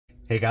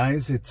Hey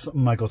guys, it's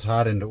Michael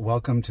Todd and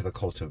welcome to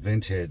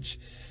The.Cult.Of.Vintage.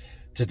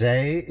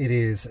 Today it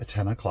is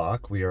 10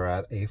 o'clock. We are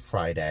at a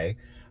Friday.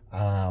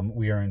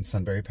 We are in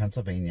Sunbury,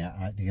 Pennsylvania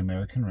at the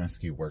American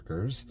Rescue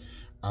Workers.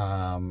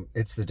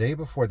 It's the day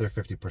before their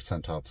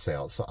 50% off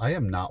sale, so I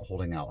am not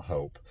holding out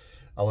hope.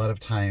 A lot of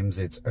times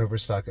it's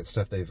overstock, it's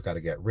stuff they've got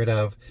to get rid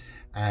of,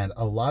 and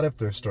a lot of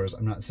thrift stores,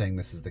 I'm not saying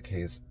this is the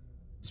case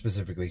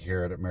specifically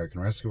here at American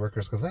Rescue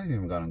Workers because I haven't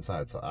even gone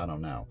inside, so I don't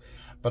know.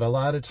 But a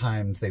lot of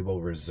times they will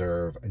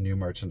reserve new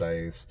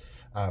merchandise,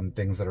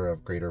 things that are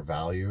of greater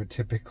value.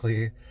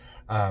 Typically,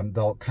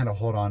 they'll kind of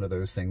hold on to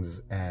those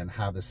things and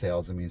have the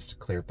sales and means to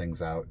clear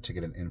things out to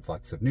get an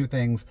influx of new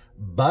things.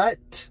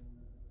 But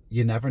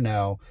you never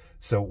know.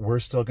 So we're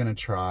still going to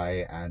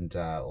try and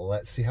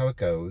let's see how it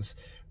goes.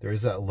 There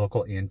is a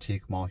local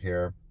antique mall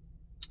here.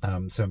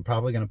 So I'm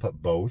probably going to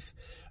put both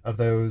of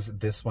those,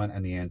 this one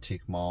and the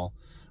antique mall,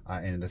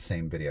 in the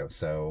same video.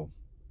 So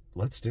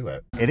let's do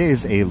it. It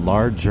is a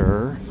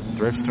larger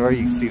thrift store. You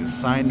can see the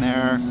sign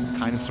there,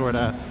 kind of, sort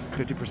of,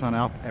 50%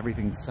 off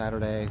everything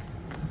Saturday.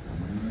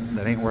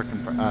 That ain't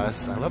working for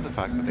us. I love the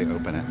fact that they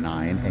open at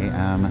 9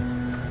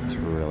 a.m. It's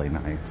really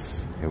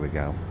nice. Here we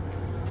go.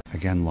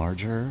 Again,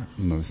 larger,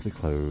 mostly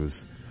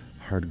clothes.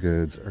 Hard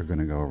goods are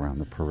gonna go around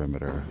the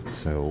perimeter.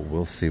 So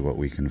we'll see what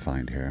we can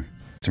find here.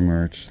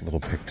 Merch, a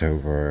little picked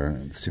over.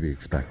 It's to be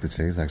expected.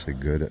 Today's actually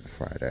Good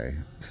Friday.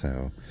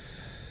 So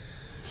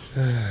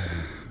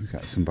we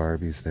got some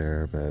Barbies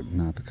there, but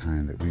not the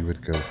kind that we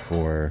would go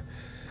for.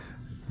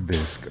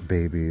 Bisque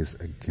babies,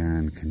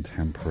 again,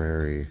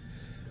 contemporary,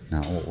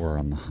 not what we're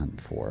on the hunt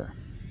for.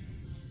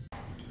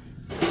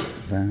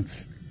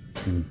 That's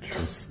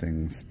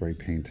interesting, spray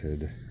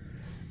painted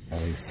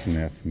Ellie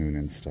Smith Moon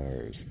and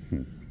Stars.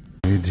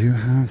 We do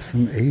have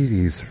some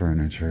 80s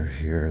furniture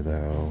here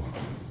though.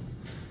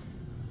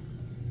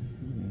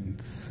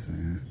 Let's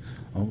see.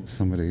 Oh,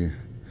 somebody,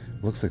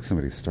 looks like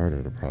somebody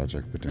started a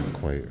project but didn't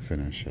quite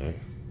finish it.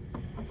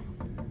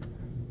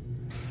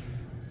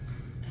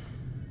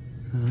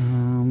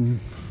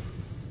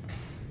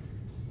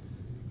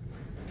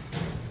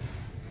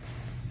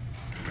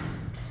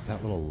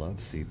 That little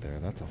love seat there,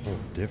 that's a whole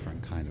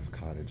different kind of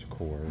cottage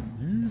core.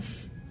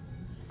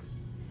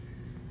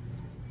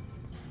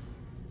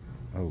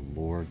 Oh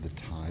Lord, the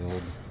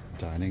tiled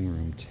dining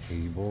room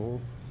table.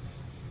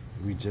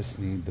 We just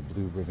need the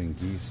blue ribbon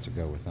geese to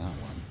go with that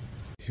one.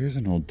 Here's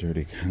an old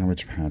dirty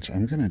Cabbage Patch.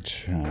 I'm gonna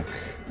check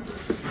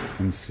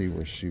and see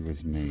where she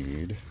was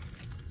made.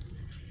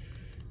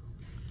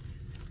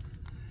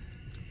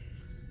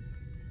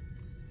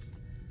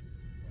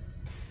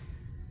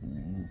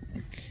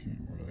 I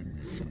can't really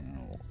make it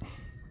out.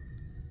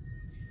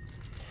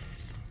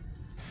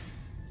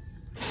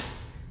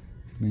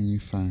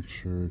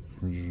 Manufactured,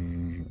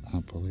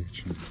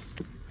 Appalachian.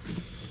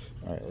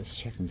 Alright, let's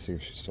check and see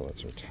if she still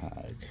has her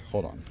tag.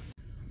 Hold on.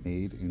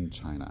 Made in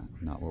China,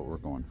 not what we're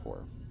going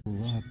for.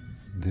 Look,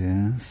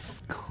 this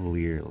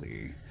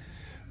clearly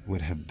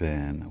would have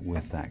been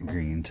with that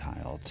green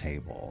tile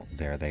table.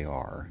 There they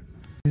are.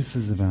 This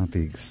is about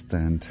the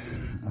extent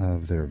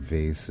of their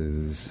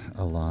vases.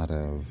 A lot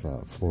of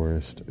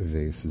florist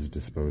vases,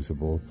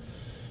 disposable,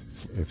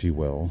 if you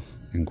will,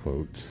 in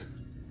quotes.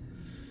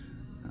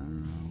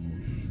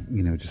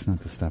 You know, just not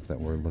the stuff that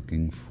we're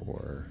looking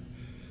for,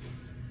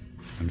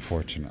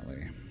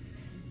 unfortunately.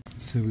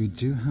 So we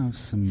do have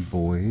some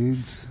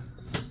Boyd's.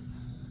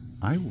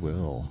 I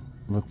will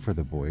look for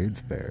the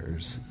Boyd's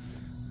bears.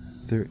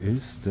 There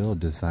is still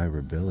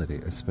desirability,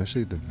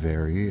 especially the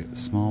very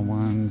small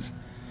ones.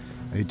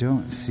 I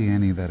don't see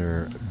any that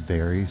are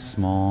very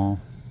small,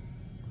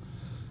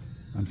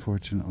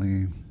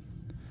 unfortunately.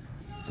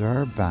 There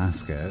are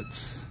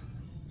baskets,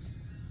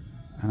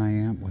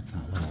 and what's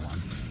that little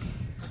one?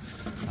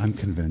 I'm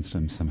convinced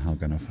I'm somehow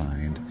gonna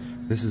find,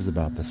 this is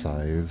about the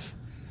size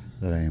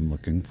that I am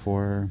looking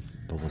for,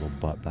 the little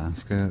butt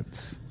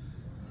baskets.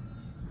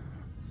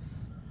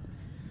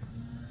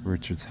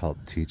 Richard's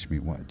helped teach me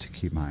what to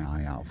keep my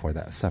eye out for.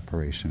 That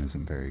separation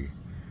isn't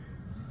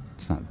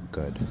it's not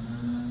good.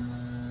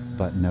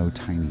 But no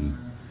tiny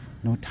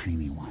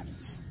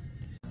ones.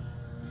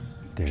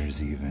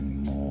 There's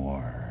even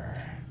more.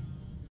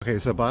 Okay,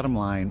 so bottom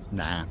line,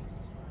 nah.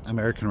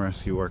 American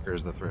Rescue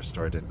Workers, the thrift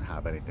store, didn't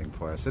have anything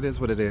for us. It is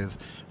what it is,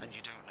 and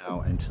you don't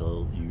know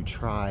until you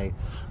try.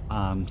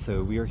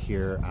 So we are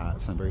here at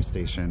Sunbury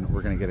Station.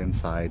 We're gonna get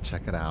inside,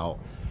 check it out.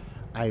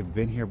 I've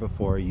been here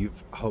before.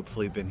 You've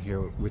hopefully been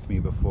here with me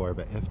before,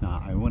 but if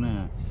not, I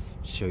wanna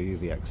show you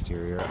the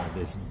exterior of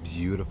this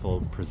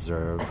beautiful,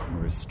 preserved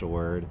and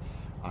restored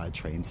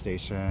train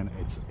station.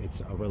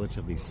 It's a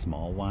relatively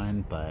small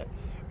one, but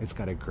it's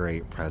got a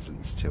great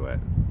presence to it.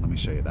 Let me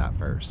show you that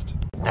first.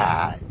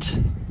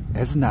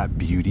 Isn't that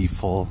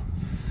beautiful?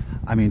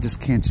 I mean, just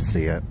can't you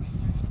see it?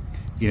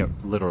 You know,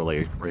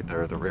 literally right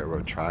there are the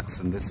railroad tracks,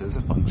 and this is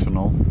a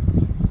functional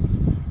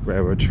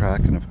railroad track,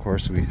 and of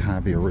course we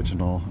have the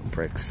original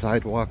brick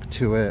sidewalk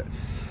to it.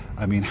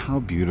 I mean, how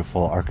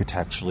beautiful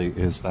architecturally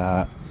is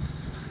that?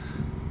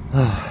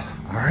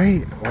 All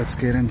right, let's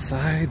get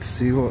inside,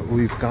 see what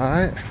we've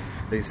got.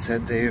 They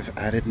said they've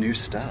added new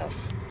stuff.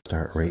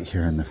 Start right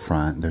here in the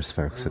front. There's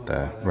folks at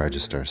the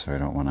register, so I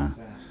don't want to.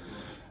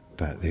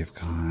 But they've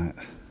got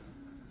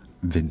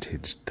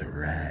vintage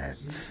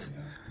threads.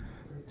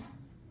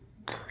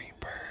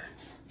 Creeper.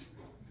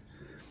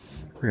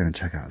 We're going to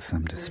check out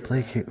some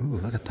display case. Ooh,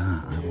 look at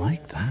that. I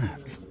like that.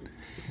 It's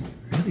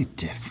really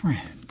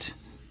different.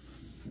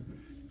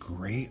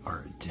 Great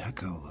Art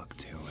Deco look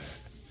to it.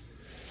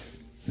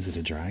 Is it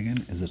a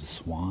dragon? Is it a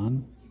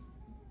swan?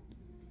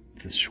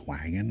 Is it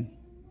Schwagen?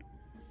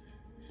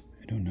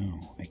 I don't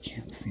know. I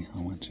can't see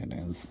how much it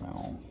is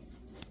though. Oh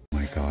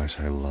my gosh,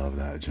 I love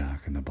that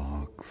Jack in the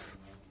Box.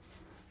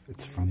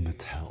 It's from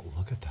Mattel.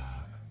 Look at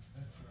that.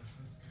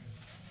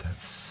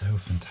 That's so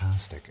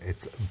fantastic.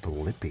 It's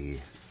Blippi.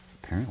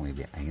 Apparently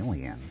the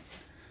alien.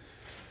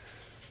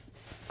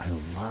 I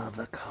love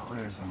the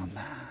colors on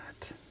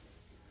that.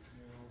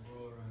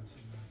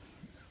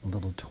 A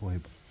little toy.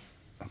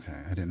 Okay,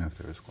 I didn't know if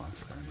there was glass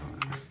there or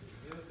not.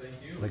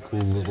 Like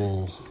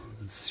little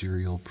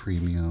cereal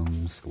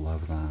premiums.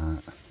 Love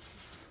that.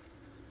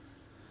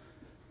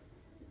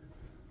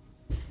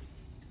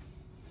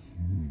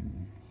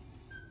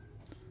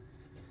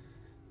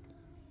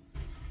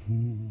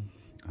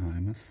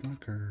 I'm a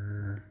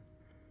sucker.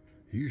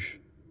 Yeesh.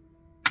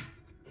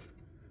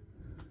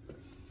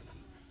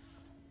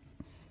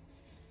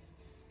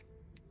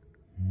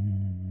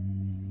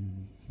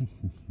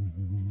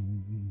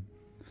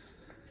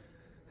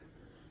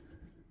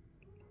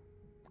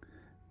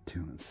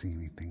 Don't see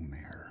anything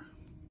there.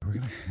 We're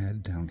gonna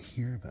head down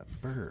here, but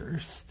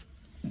first,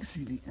 you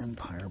see the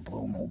Empire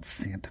Blow Mold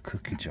Santa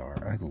cookie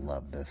jar. I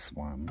love this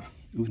one.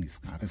 Ooh, and he's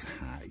got his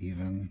hat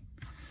even.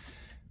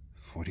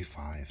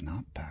 45,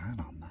 not bad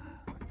on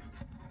that.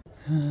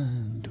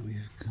 And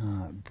we've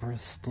got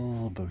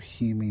Bristol,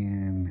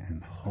 Bohemian,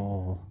 and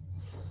Hull.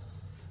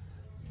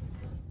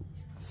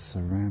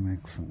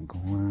 Ceramics and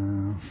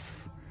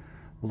glass.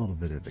 A little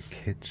bit of the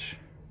kitsch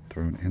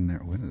thrown in there.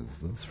 What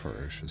is this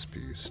ferocious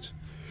beast?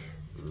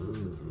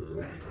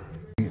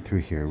 Get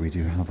through here, we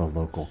do have a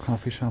local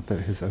coffee shop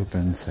that has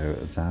opened, so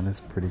that is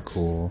pretty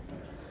cool.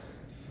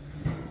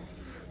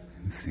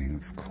 Let's see,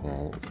 it's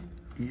called.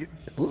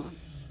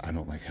 I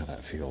don't like how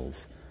that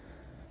feels.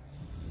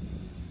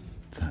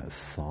 It's that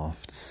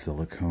soft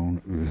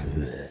silicone.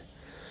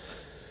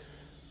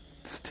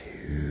 It's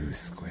too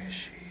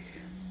squishy.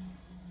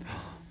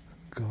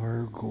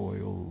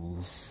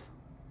 Gargoyles.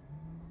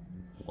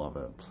 Love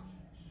it.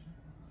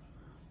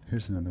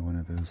 Here's another one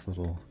of those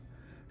little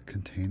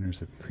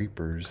containers of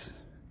creepers.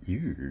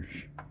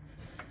 Huge.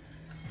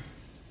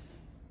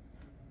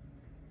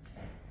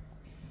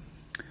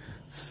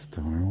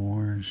 Star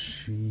Wars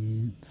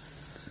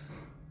sheets.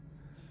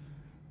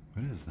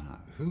 What is that?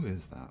 Who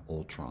is that?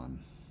 Ultron.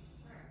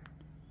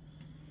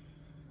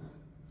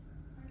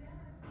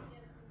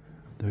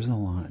 There's a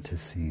lot to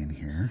see in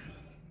here.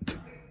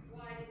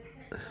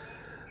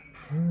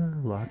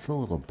 Lots of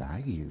little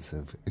baggies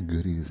of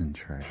goodies and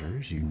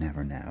treasures. You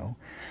never know.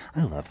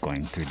 I love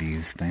going through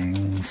these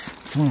things.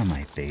 It's one of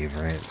my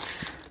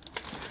favorites.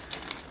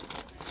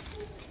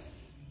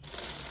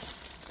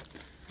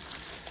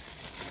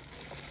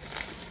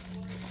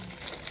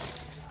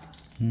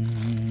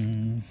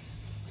 Ooh,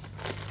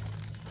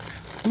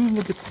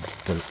 look at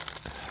the...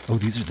 Oh,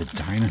 these are the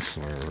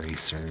dinosaur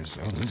erasers.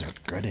 Oh, those are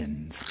good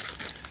ones.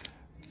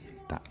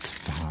 That's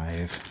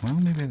 5. Well,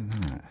 maybe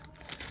not.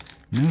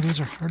 No, those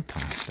are hard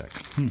plastic.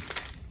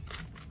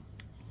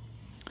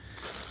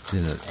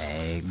 Little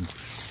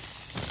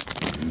eggs.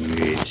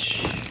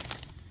 Rich.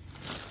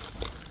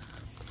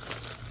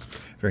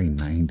 Very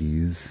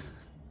 90s.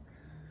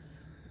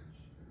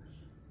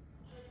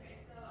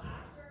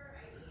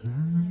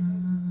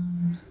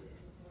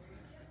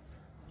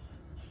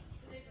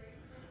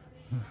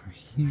 Over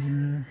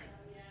here.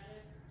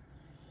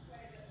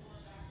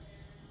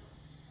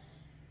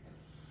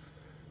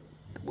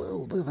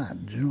 Whoa, look at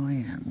that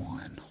giant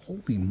one.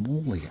 Holy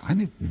moly.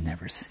 I've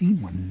never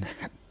seen one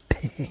that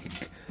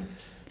big.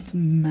 It's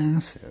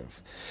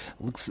massive.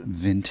 It looks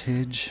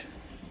vintage.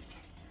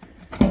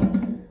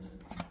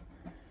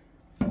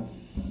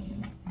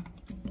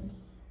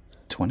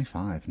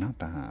 $25, not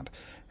bad.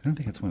 I don't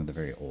think it's one of the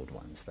very old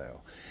ones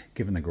though,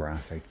 given the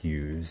graphic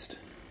used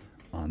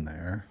on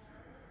there.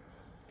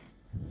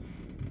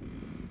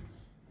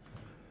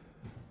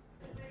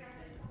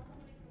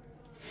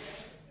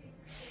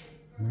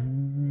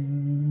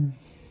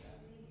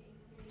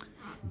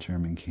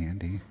 German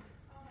candy.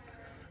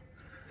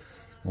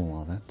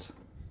 Love it.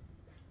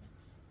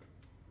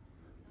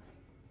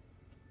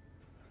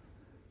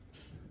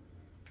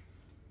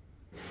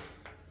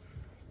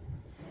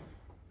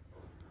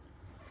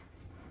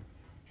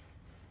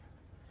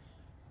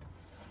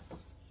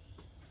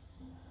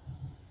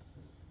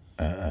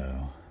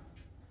 Uh-oh.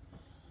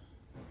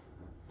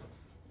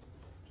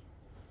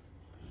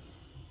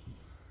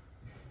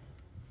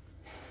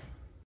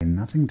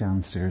 Nothing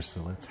downstairs,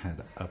 so let's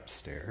head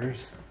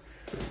upstairs.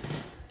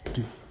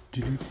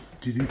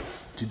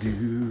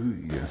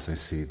 Yes, I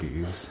see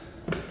these.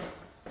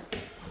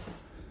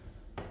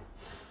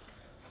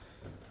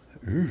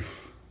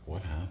 Oof,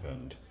 what happened?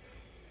 happened.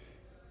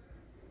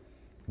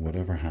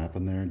 Whatever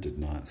happened there did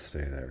not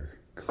stay there,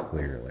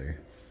 clearly.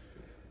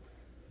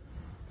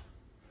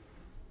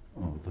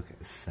 Oh, look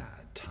at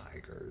sad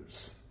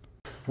tigers.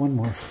 One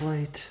more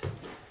flight.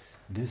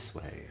 This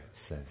way,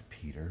 says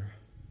Peter.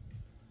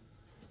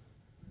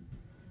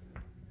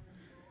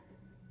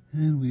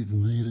 And we've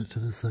made it to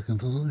the second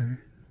floor.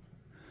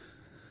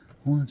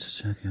 Let's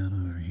check out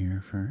over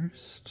here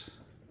first.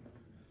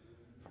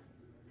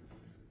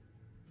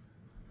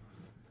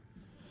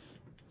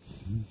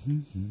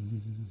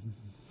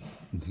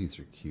 These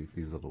are cute,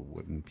 these little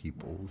wooden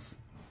peoples.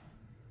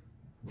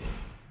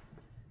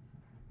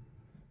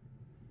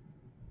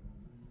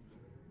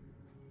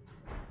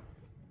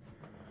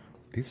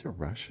 These are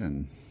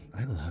Russian.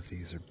 I love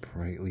these. They're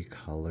brightly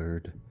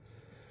colored,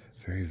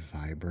 very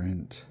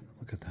vibrant.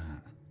 Look at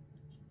that.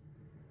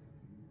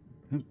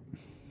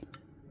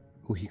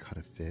 Oh, he caught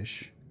a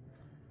fish.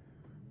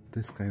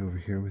 This guy over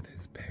here with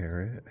his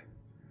parrot,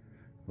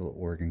 little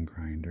organ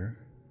grinder.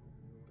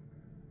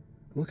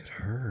 Look at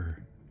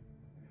her.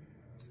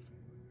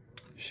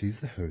 She's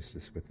the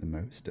hostess with the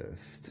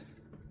mostest.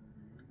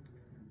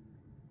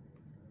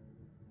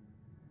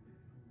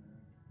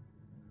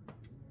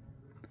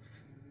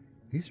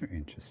 These are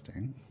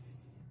interesting.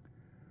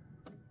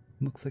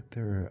 Looks like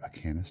they're a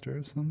canister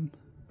of some.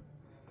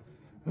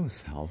 Oh,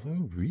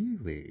 salvo?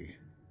 Really?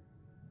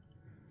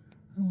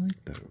 I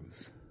like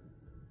those.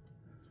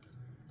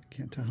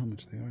 Can't tell how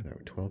much they are though.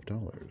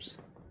 $12.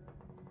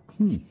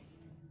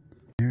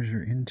 Here's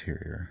your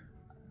interior.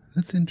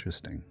 That's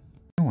interesting.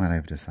 You know what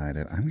I've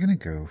decided? I'm gonna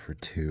go for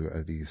 2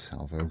 of these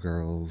salvo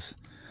girls.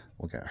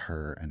 We'll get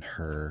her and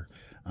her.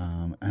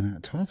 And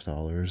at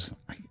 $12,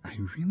 I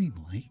really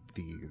like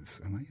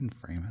these. Am I in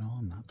frame at all?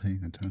 I'm not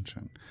paying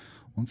attention.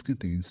 Let's get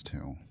these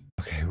 2.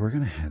 Okay, we're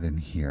gonna head in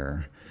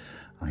here.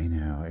 I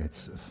know,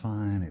 it's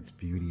fun, it's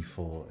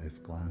beautiful,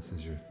 if glass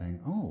is your thing.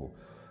 Oh,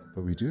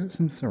 but we do have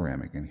some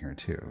ceramic in here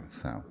too,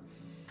 so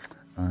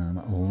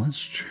let's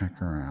check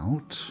her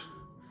out.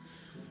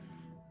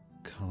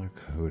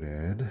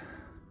 Color-coded.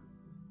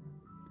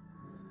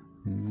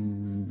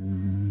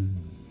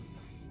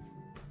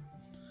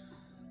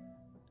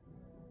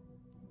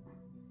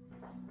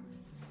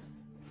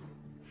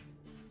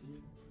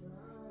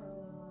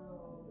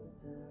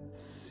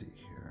 Let's see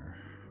here.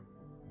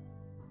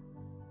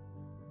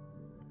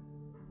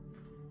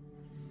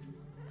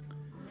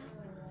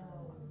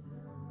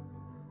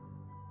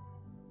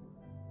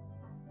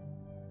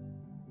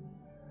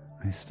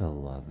 I still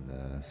love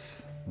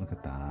this. Look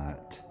at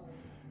that.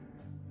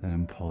 That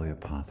Empoli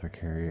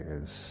Apothecary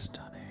is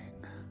stunning.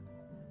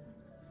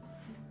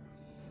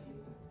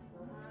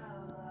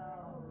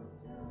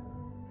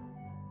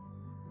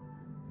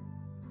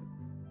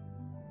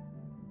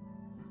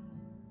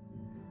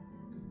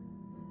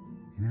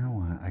 You know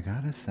what? I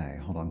gotta say,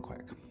 hold on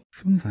quick.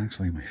 This one's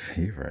actually my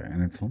favorite,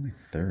 and it's only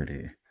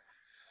 30.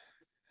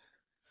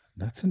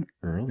 That's an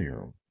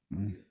earlier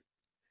one.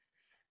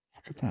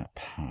 Look at that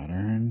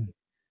pattern.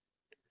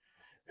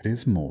 It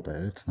is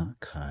molded, it's not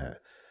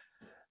cut.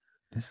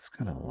 This has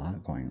got a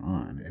lot going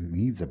on. It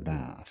needs a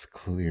bath,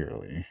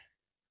 clearly.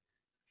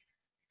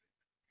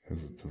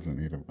 Because it doesn't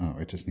need a, oh,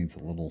 it just needs a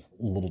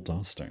little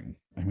dusting.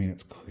 I mean,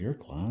 it's clear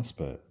glass,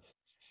 but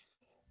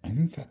I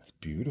think that's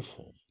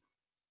beautiful.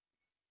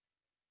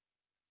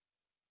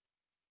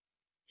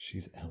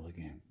 She's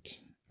elegant.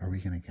 Are we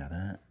gonna get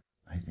it?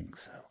 I think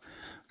so.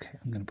 Okay,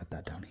 I'm gonna put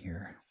that down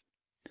here.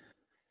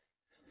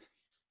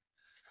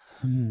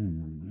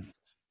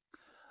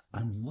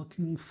 I'm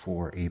looking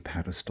for a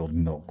pedestaled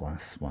milk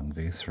glass swan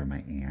vase for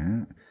my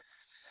aunt.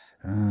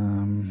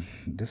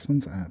 This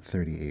one's at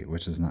 38,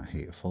 which is not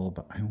hateful,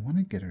 but I want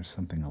to get her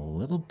something a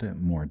little bit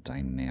more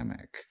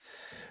dynamic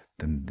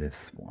than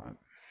this one.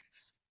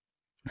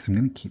 So I'm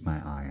going to keep my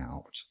eye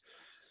out.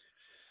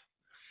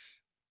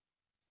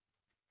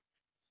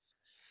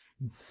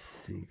 Let's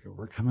see,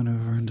 we're coming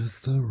over into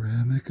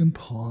ceramic and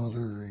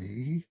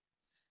pottery.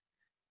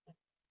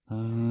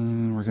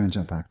 We're going to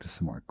jump back to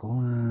some more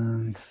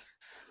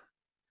glass.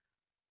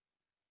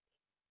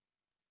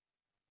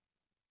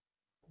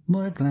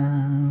 More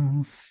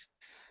glass.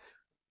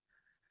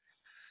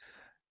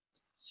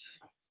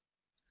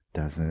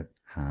 Does it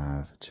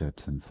have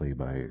chips and flea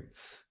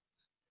bites?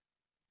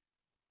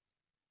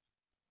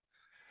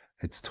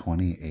 It's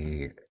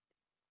 28.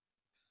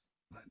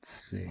 Let's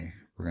see.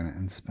 We're going to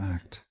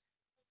inspect.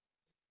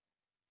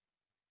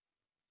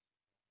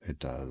 It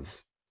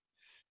does.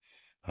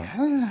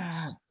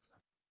 Ah.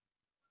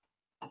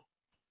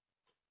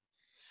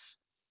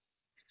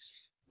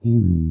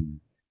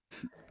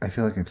 I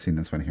feel like I've seen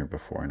this one here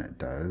before, and it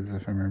does,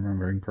 if I'm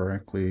remembering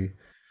correctly.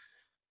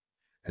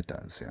 It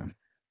does, yeah.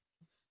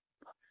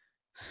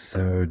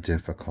 So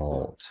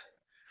difficult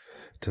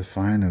to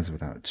find those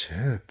without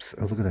chips.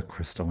 Oh, look at the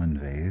crystalline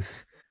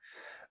vase.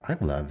 I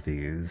love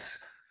these.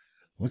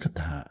 Look at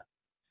that.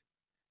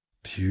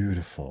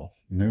 Beautiful.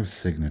 No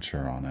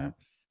signature on it.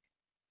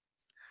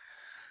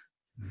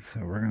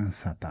 So we're going to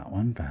set that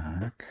one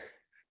back.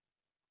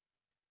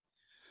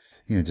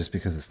 You know, just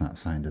because it's not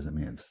signed doesn't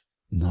mean it's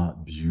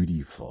not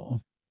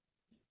beautiful.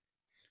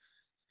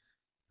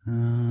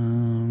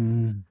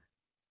 Um,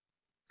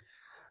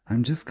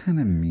 I'm just kind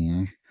of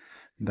meh.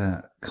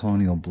 That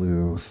colonial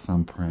blue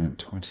thumbprint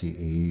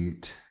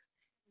 28.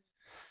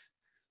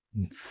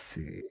 Let's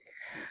see.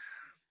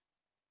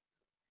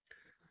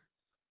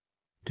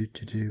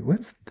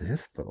 What's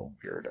this little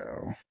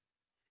weirdo?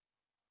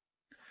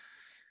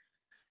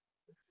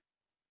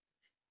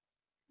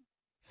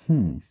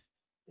 Hmm.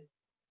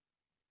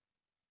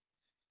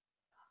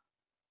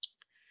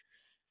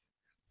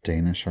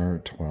 Danish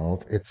art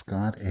 12. It's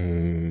got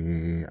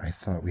a. I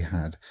thought we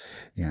had.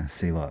 Yeah,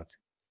 see, look.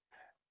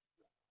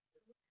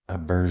 A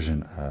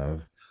version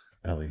of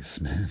Ellie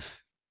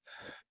Smith.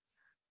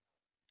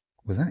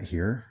 Was that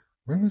here?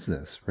 Where was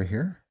this? Right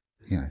here?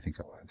 Yeah, I think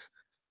it was.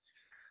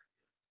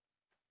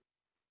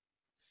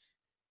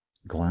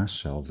 Glass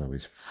shelves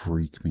always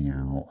freak me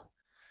out.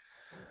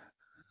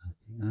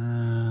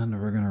 And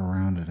we're gonna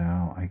round it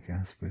out, I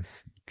guess, with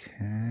some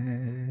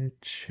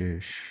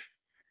catfish.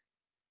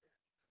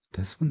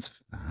 This one's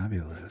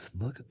fabulous.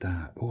 Look at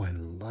that. Oh, I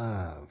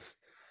love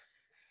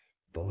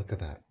the look of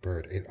that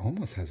bird. It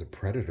almost has a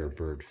predator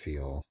bird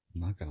feel.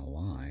 I'm not gonna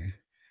lie.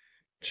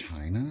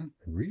 China?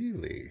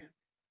 Really?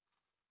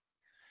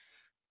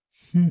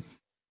 Hmm.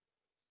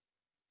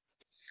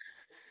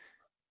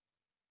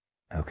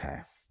 Okay,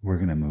 we're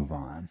gonna move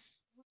on.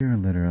 We're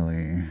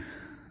literally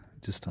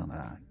just on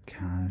a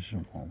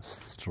casual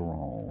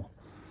stroll.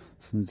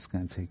 So I'm just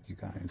gonna take you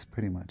guys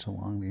pretty much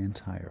along the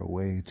entire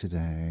way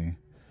today.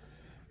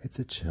 It's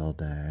a chill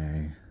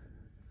day.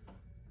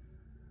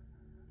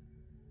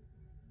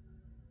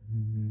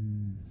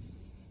 Mm.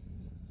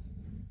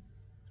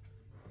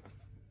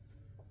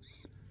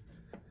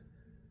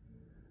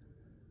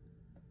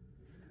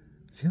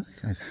 I feel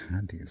like I've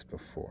had these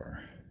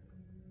before.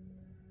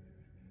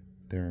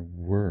 There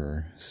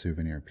were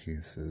souvenir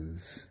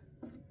pieces.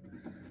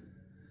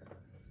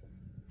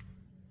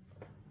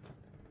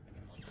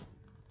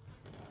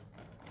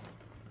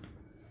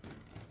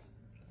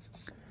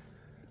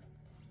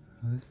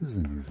 Oh, this is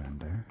a new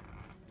vendor.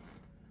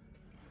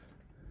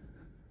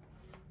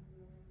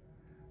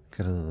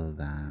 Got a little of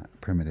that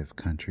primitive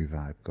country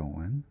vibe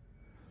going.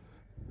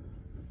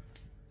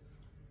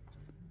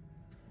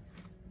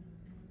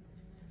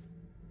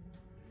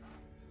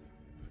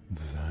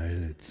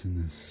 Violets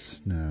in the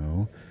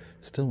snow.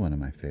 Still one of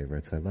my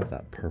favorites. I love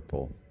that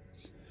purple,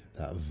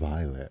 that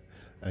violet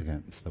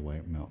against the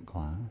white milk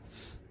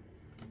glass.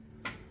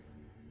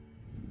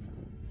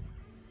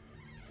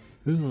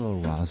 There's a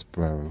little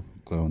Rosbro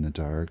glow in the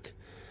dark.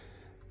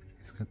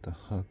 He's got the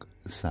hook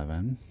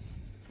 7.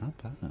 Not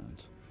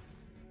bad.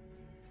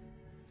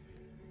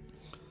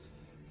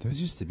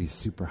 Those used to be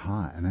super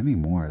hot, and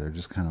anymore they're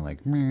just kind of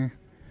like meh.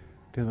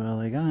 People are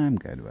like, I'm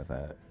good with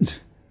it.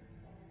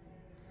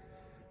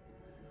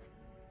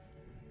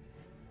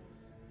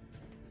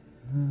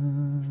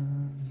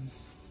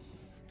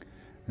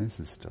 This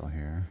is still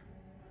here.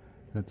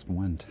 That's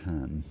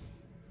 110.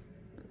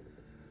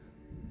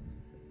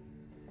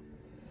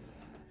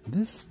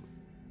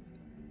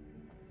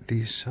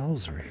 These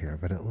shelves are here,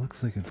 but it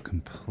looks like it's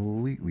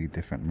completely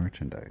different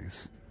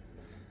merchandise.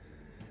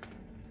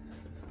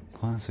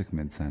 Classic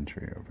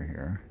mid-century over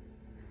here.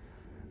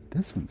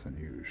 This one's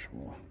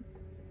unusual.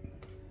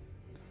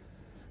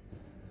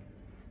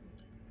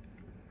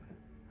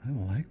 I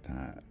like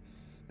that.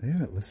 They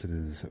have it listed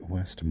as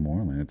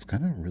Westmoreland. It's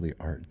kind of really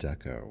Art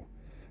Deco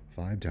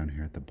vibe down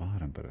here at the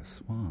bottom, but a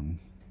swung.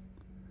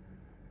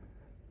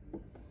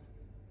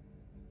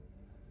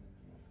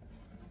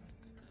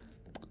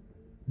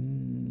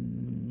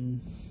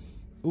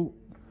 Oh,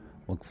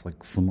 looks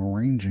like some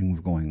arranging's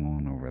going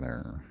on over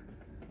there.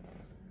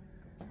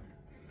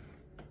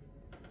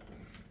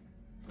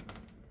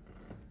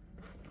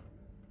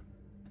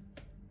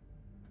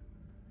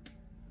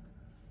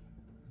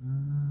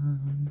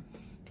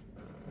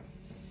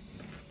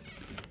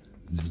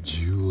 The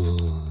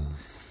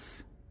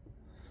jewels.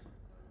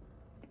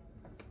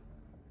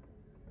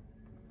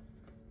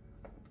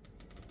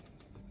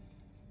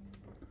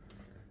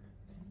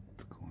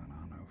 What's going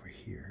on over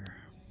here?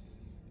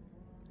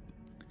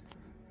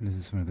 What is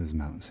this? One of those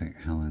Mount St.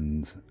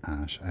 Helens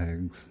ash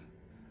eggs?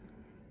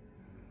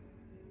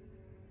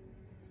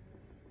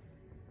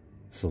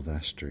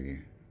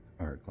 Silvestri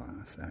art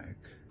glass egg.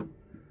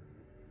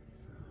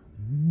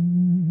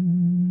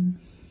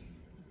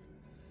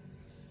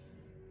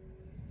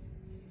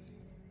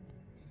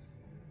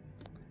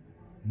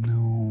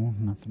 No,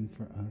 nothing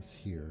for us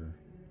here.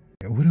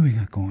 What do we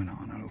got going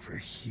on over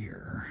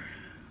here?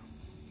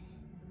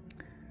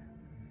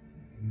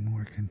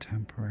 More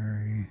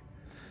contemporary.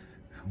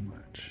 How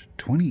much?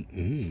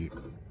 28.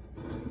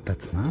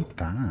 That's not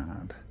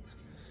bad.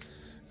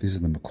 These are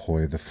the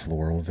McCoy, the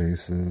floral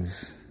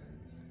vases.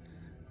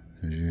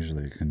 There's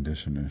usually a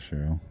condition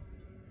issue.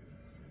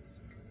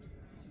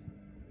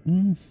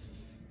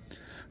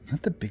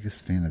 Not the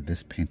biggest fan of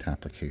this paint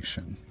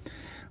application.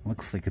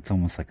 Looks like it's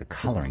almost like a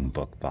coloring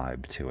book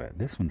vibe to it.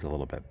 This one's a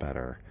little bit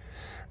better.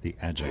 The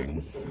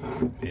edging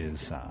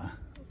is a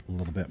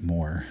little bit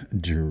more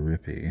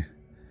drippy,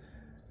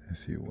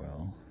 if you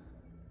will.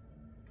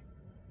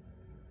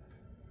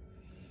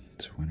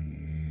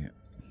 28.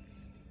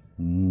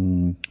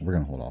 We're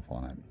gonna hold off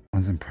on it.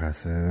 One's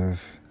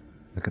impressive.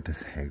 Look at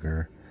this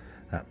Hager.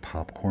 That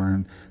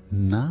popcorn.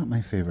 Not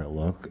my favorite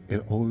look.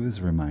 It always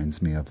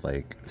reminds me of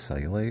like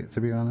cellulite,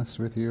 to be honest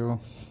with you.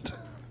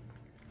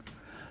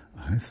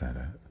 I said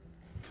it.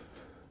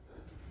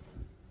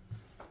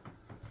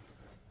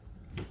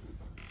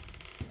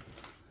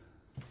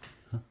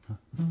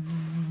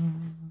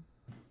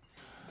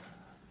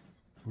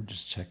 We're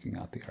just checking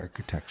out the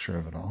architecture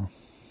of it all.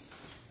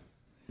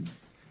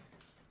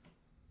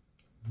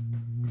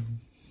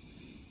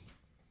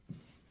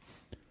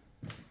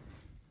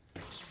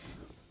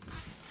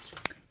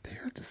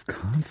 They're just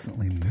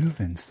constantly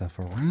moving stuff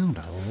around.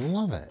 I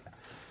love it.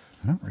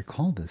 I don't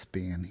recall this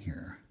being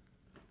here.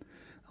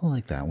 I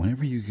like that.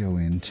 Whenever you go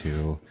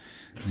into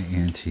the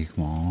antique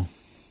mall,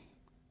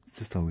 it's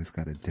just always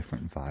got a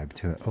different vibe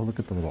to it. Oh, look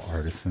at the little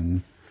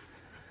artisan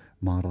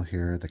model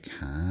here, the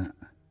cat.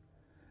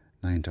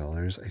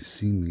 $9. I've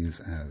seen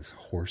these as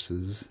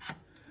horses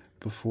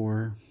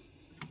before.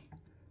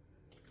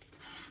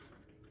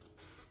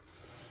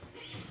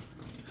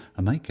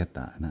 I might get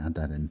that and add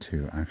that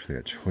into actually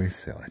a choice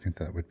sale. I think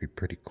that would be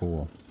pretty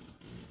cool.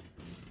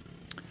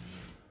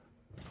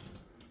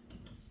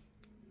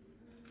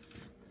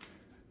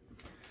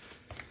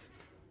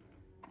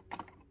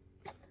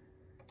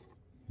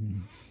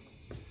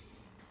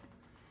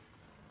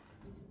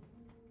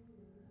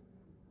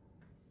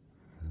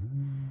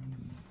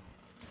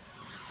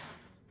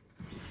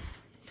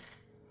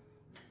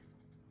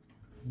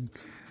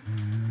 Okay.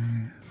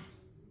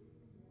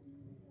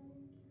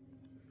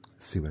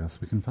 See what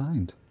else we can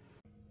find.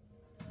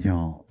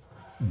 Y'all,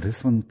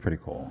 this one's pretty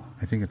cool.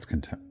 I think it's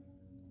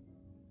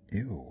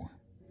Ew.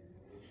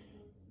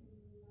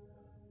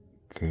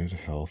 Good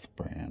Health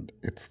brand.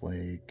 It's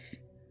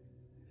like...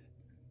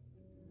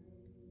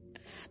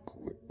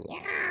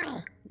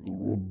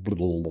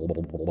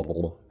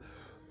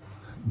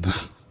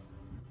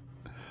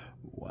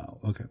 Wow.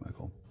 Okay,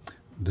 Michael.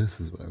 This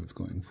is what I was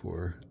going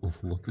for.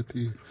 Look at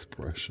the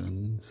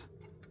expressions.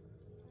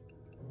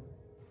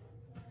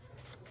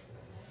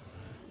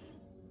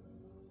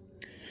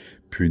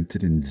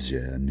 Printed in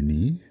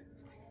Germany.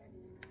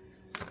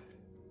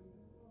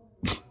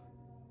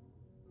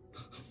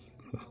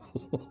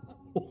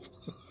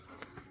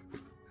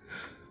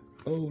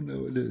 Oh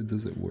no, it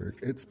doesn't work.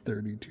 It's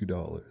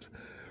 $32.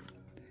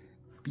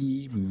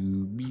 Bee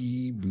boo,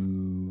 bee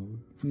boo,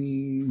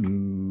 nee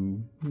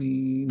noo,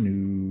 nee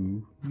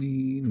noo,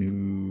 nee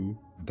noo.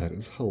 That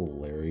is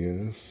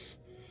hilarious.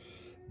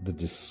 The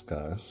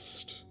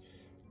disgust.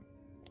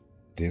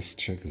 This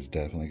chick has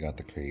definitely got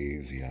the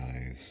crazy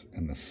eyes,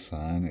 and the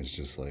son is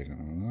just like, I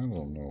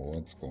don't know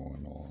what's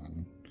going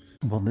on.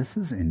 Well, this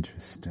is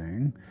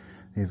interesting.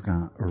 They've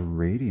got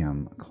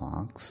radium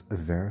clocks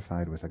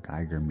verified with a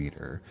Geiger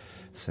meter.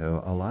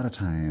 So a lot of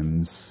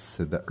times,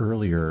 so the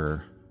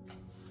earlier,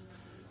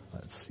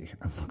 let's see,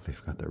 oh, look,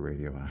 they've got the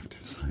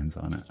radioactive signs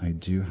on it. I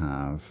do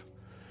have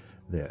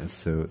this.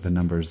 So the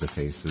numbers, the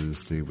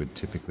faces, they would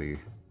typically,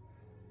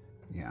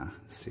 yeah,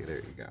 see, there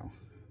you go.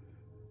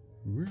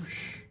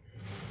 Whoosh.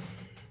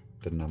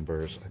 The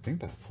numbers, I think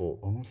that full,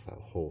 almost that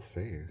whole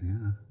face,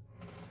 yeah.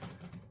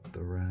 The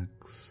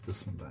Rex,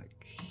 this one back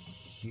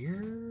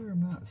here,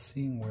 I'm not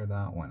seeing where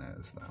that one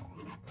is though.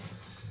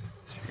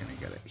 So you're gonna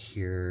get it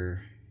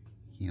here,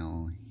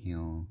 heel,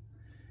 heel,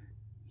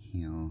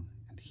 heel,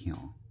 and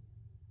heel.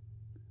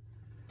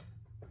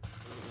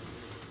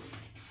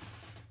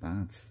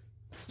 That's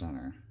a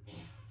stunner.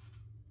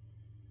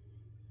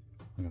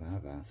 Look at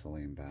that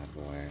Vaseline bad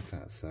boy. It's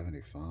at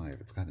 75.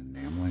 It's got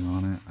enameling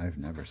on it. I've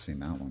never seen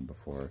that one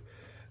before.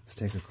 Let's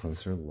take a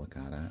closer look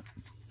at it.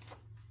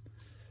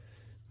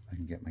 I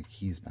can get my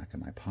keys back in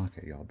my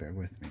pocket. Y'all bear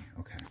with me.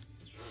 Okay.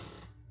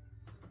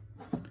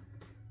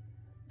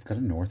 It's got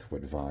a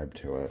Northwood vibe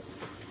to it.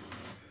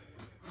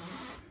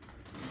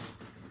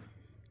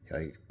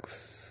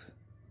 Yikes.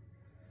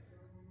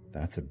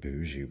 That's a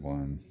bougie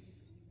one.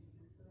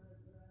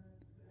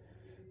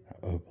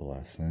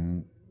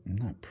 Opalescent.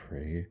 Not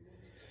pretty.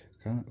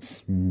 Got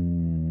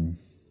some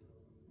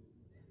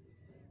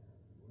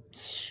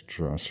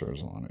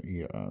stressors on it.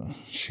 Yeah,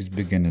 she's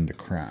beginning to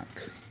crack.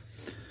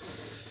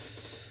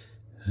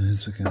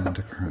 It's beginning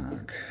to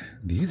crack.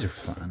 These are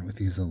fun with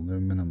these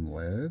aluminum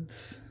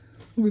lids.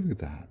 Look at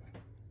that.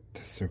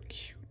 That's so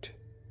cute.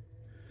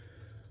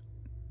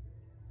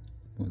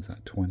 What was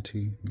that,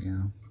 20?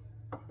 Yeah.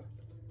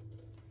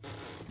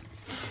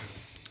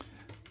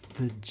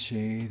 The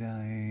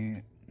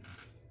jadeite.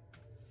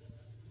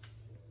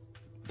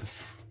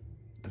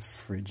 The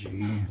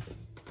Friggy.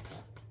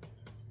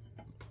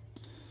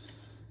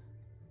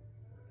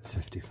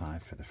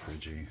 55 for the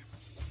Friggy.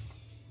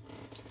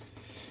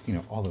 You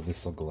know, all of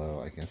this will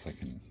glow. I guess I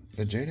can...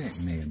 The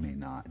jadeite may or may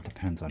not. It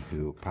depends on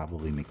who.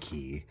 Probably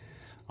McKee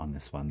on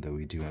this one, though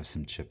we do have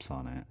some chips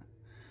on it.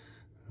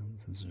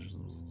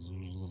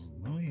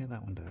 Oh yeah,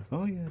 that one does.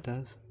 Oh yeah, it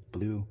does.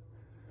 Blue.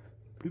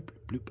 Bloop,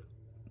 bloop, bloop.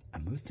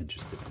 I'm most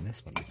interested in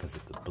this one because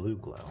of the blue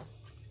glow.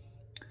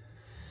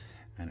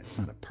 And it's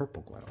not a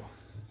purple glow.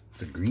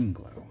 It's a green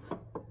glow.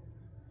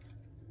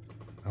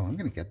 I'm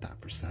gonna get that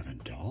for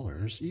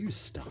 $7. You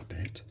stop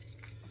it.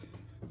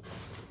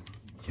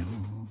 Yeah.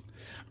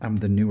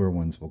 The newer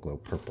ones will glow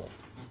purple.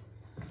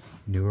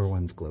 Newer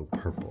ones glow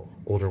purple.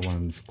 Older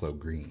ones glow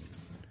green.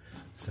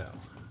 So,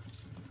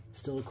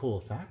 still a cool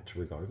effect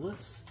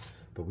regardless,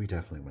 but we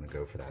definitely want to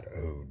go for that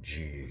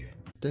OG.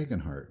 Dagon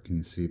heart. Can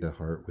you see the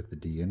heart with the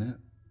D in it?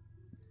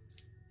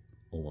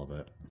 I love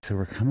it. So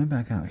we're coming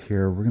back out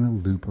here. We're gonna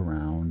loop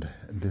around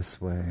this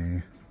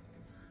way.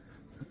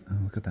 Oh,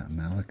 look at that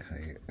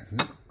malachite. Is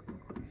it?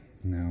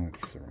 No,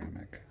 it's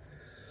ceramic.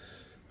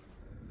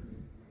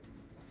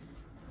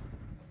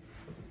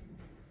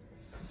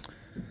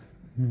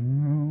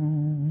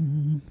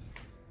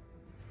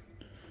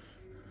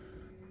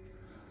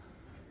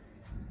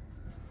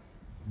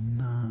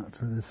 Not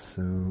for the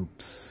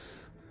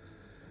soaps.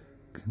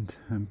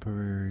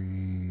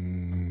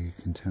 Contemporary,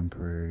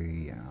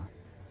 yeah.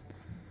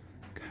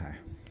 Okay.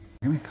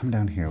 I'm gonna come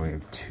down here. We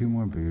have 2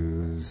 more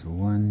booths.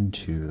 1,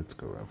 2. Let's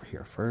go over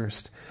here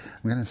first.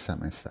 I'm gonna set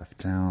my stuff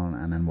down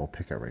and then we'll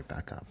pick it right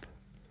back up.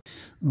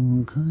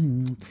 Okay,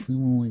 let's see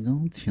what we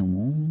got here.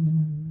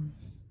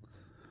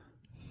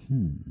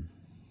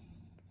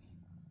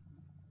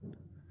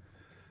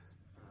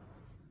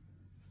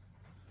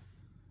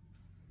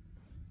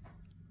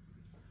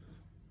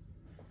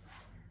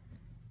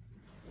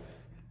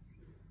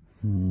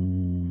 Not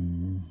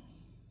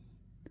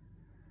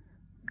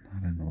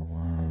in the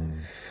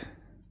love.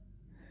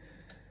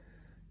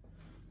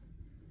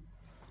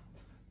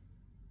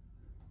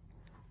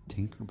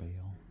 Tinkerbell.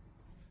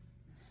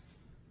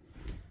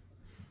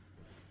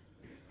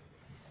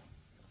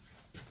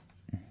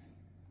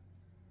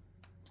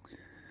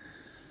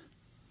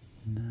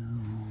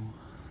 No,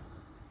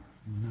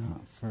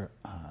 not for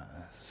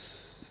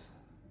us.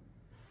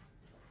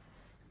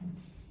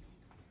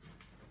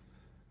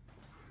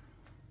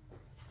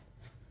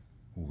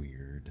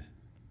 Weird.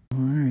 All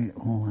right,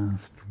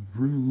 last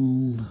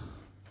rule.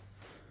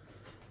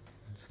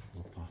 There's a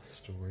little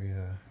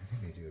Fostoria. I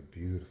think they do a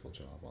beautiful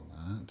job on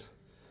that.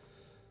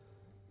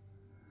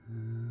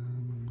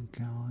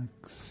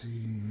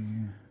 Galaxy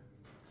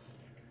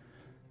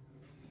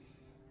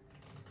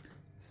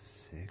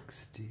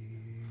 60.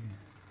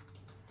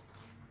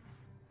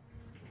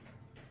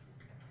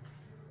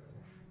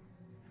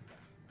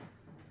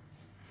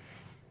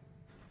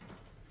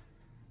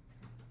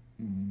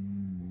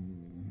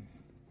 Mm,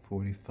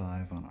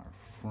 45 on our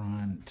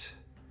front.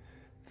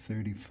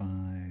 35.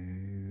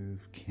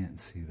 Can't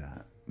see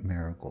that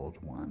marigold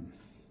one.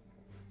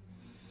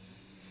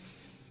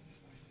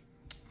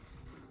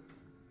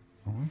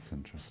 Oh, that's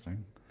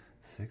interesting.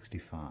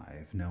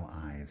 65. No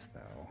eyes,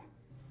 though.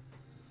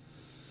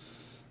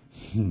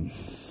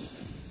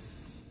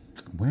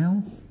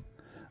 Well,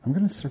 I'm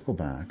going to circle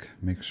back,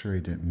 make sure I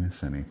didn't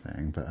miss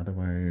anything, but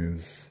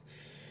otherwise,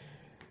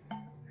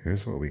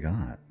 here's what we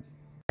got.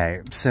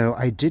 Okay, so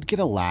I did get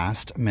a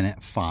last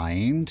minute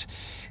find.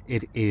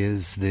 It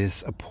is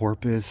this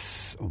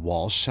porpoise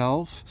wall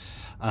shelf.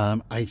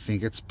 I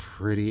think it's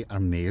pretty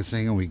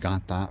amazing, and we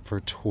got that for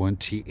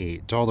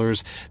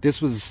 $28.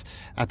 This was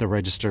at the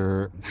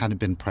register, hadn't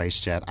been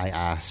priced yet. I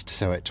asked,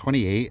 so at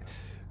 $28,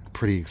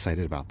 pretty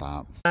excited about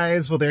that.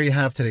 Guys, well, there you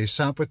have today's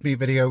Shop With Me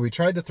video. We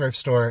tried the thrift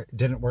store,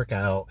 didn't work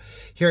out.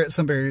 Here at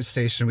Sunbury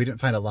Station, we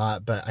didn't find a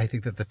lot, but I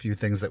think that the few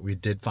things that we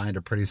did find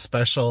are pretty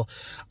special.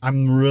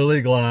 I'm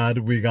really glad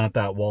we got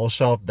that wall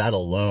shelf. That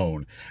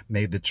alone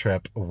made the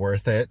trip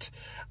worth it.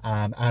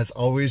 As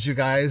always, you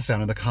guys,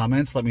 down in the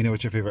comments, let me know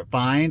what your favorite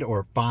find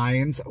or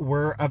finds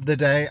were of the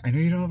day. I know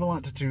you don't have a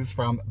lot to choose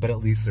from, but at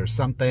least there's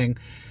something.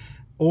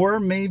 Or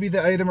maybe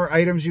the item or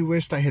items you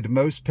wished I had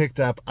most picked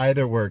up.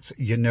 Either works.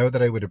 You know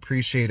that I would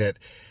appreciate it.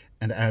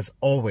 And as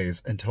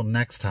always, until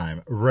next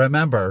time,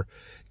 remember,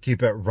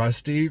 keep it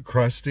rusty,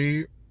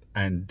 crusty,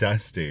 and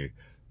dusty.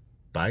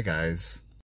 Bye, guys.